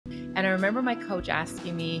And I remember my coach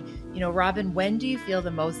asking me, Robin, when do you feel the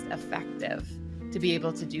most effective to be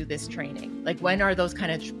able to do this training? Like, when are those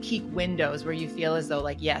kind of peak windows where you feel as though,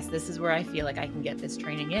 like, yes, this is where I feel like I can get this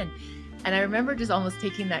training in? And I remember just almost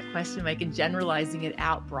taking that question, Mike, and generalizing it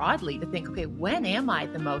out broadly to think, okay, when am I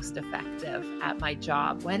the most effective at my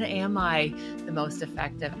job? When am I the most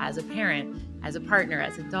effective as a parent, as a partner,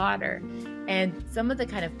 as a daughter? And some of the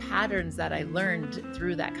kind of patterns that I learned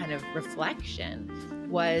through that kind of reflection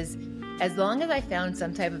was, as long as I found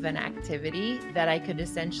some type of an activity that I could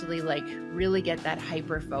essentially like really get that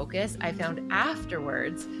hyper focus, I found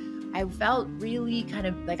afterwards, I felt really kind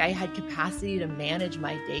of like I had capacity to manage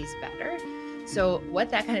my days better. So what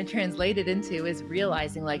that kind of translated into is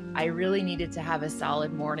realizing like I really needed to have a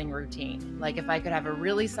solid morning routine. Like if I could have a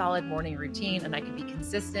really solid morning routine and I could be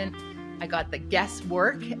consistent, I got the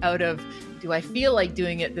guesswork out of, do I feel like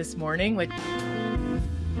doing it this morning? Which